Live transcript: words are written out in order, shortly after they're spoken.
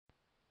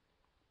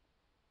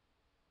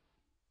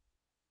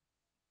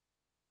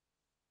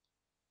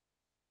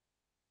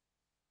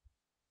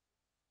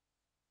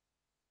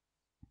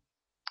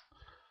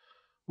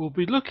We'll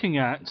be looking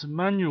at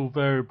manual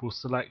variable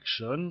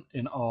selection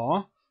in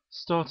R,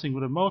 starting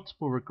with a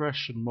multiple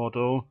regression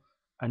model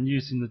and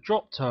using the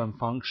dropterm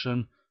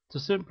function to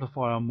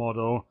simplify our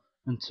model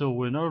until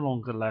we're no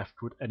longer left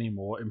with any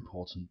more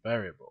important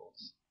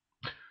variables.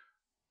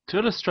 To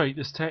illustrate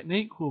this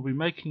technique, we'll be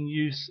making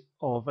use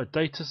of a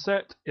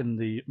dataset in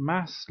the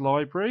mass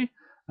library,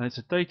 and it's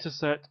a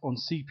dataset on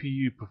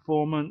CPU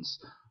performance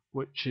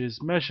which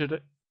is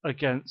measured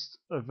against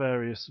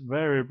various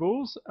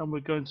variables, and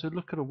we're going to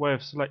look at a way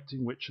of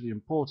selecting which are the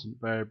important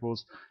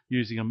variables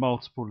using a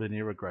multiple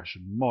linear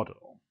regression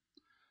model.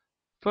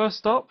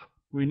 First up,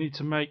 we need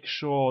to make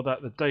sure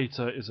that the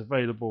data is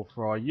available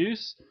for our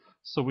use,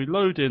 so we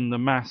load in the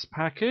mass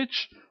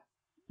package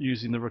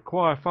using the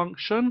require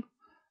function,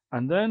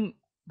 and then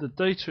the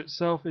data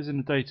itself is in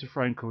a data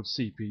frame called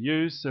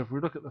CPUs. So if we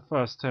look at the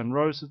first 10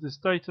 rows of this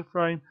data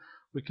frame,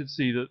 we can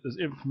see that there's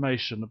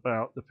information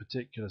about the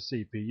particular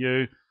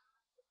CPU,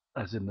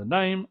 as in the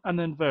name, and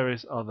then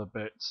various other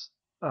bits.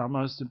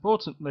 Most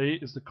importantly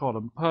is the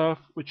column perf,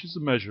 which is a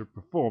measure of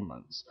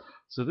performance.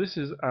 So this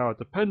is our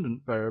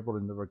dependent variable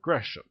in the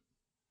regression.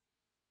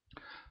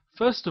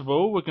 First of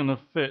all, we're going to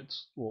fit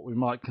what we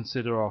might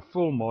consider our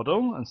full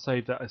model and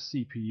save that as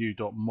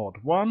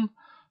cpu.mod1.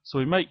 So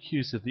we make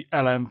use of the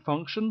lm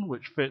function,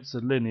 which fits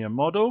a linear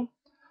model,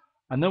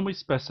 and then we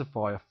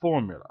specify a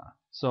formula.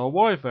 So our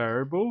y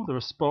variable, the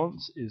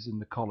response, is in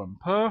the column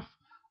perf,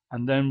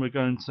 and then we're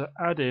going to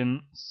add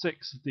in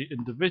 6 of the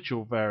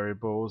individual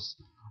variables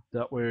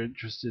that we're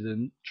interested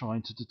in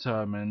trying to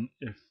determine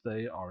if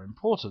they are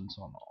important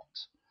or not.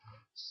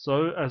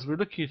 So as we're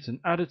looking at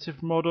an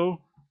additive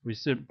model, we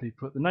simply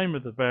put the name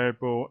of the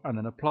variable and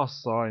then a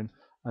plus sign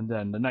and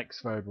then the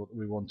next variable that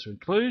we want to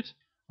include.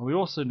 And we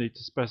also need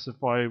to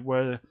specify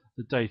where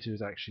the data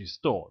is actually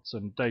stored, so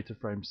in data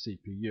frame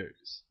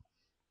CPUs.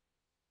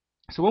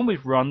 So when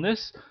we've run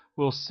this,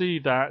 we'll see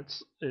that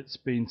it's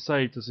been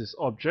saved as this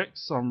object,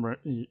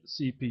 summary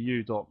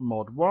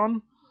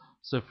cpu.mod1.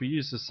 So if we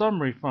use the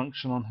summary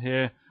function on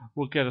here,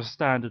 we'll get a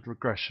standard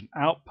regression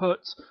output.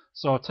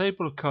 So our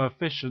table of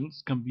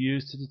coefficients can be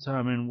used to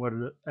determine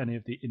whether any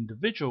of the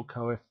individual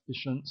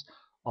coefficients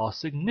are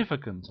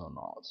significant or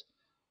not.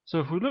 So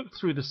if we look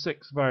through the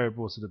 6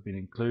 variables that have been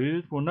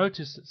included, we'll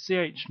notice that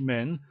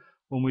chmin,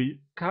 when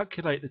we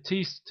calculate the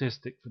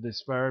t-statistic for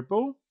this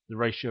variable, the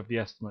ratio of the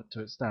estimate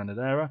to its standard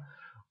error,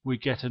 we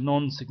get a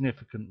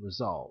non-significant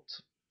result.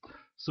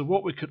 So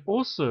what we could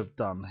also have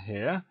done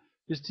here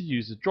is to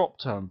use a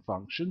dropterm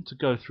function to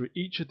go through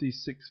each of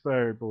these 6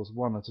 variables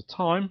one at a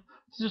time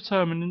to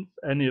determine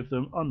if any of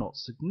them are not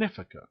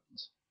significant.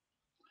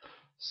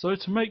 So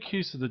to make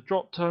use of the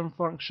dropterm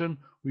function,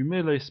 we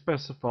merely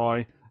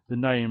specify the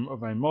name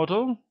of a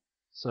model,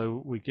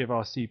 so we give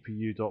our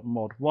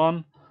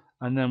cpu.mod1,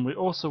 and then we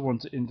also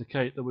want to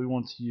indicate that we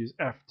want to use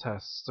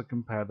ftests to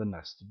compare the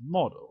nested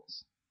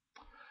models.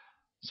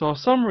 So our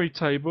summary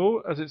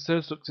table, as it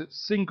says, looks at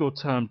single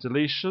term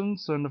deletion.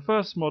 So in the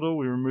first model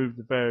we remove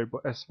the variable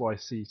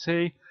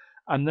syct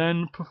and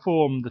then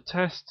perform the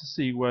test to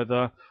see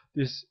whether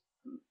this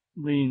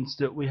means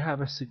that we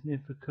have a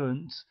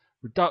significant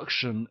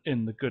reduction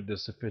in the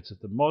goodness of fit of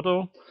the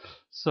model.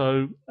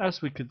 So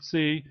as we could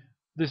see,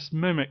 this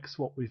mimics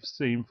what we've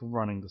seen from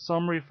running the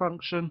summary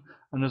function,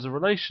 and there's a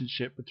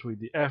relationship between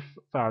the f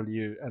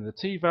value and the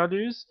t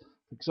values.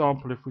 For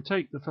example, if we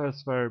take the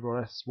first variable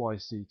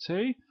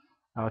syct,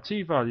 our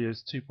t value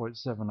is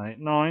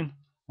 2.789,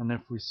 and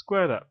if we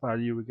square that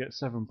value we get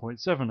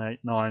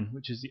 7.789,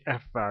 which is the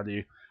f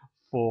value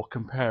for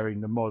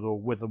comparing the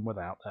model with and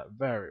without that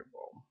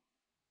variable.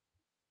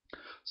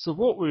 So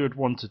what we would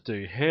want to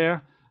do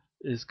here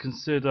is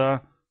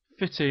consider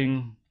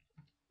fitting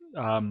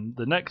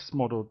the next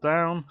model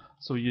down.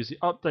 So we use the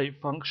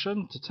update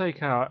function to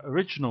take our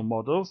original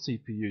model,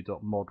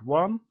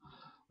 cpu.mod1.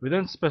 We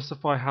then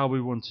specify how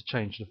we want to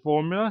change the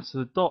formula. So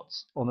the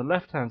dots on the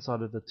left hand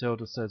side of the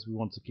tilde says we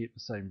want to keep the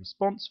same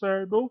response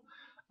variable,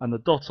 and the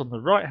dot on the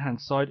right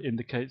hand side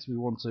indicates we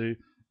want to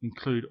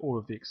include all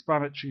of the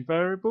explanatory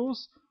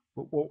variables.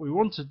 But what we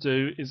want to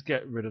do is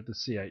get rid of the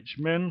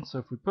chmin. So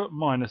if we put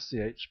minus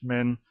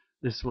chmin,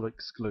 this will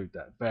exclude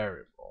that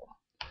variable.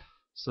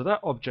 So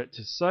that object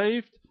is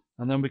saved,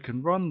 and then we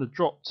can run the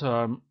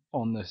dropterm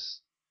on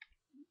this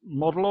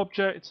model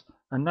object,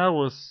 and now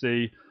we'll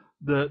see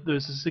that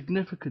there's a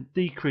significant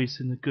decrease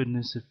in the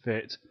goodness of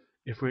fit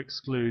if we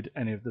exclude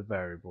any of the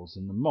variables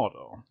in the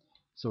model.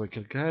 So we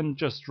can again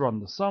just run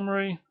the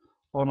summary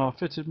on our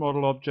fitted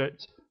model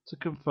object to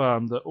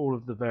confirm that all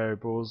of the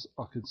variables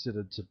are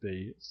considered to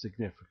be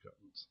significant.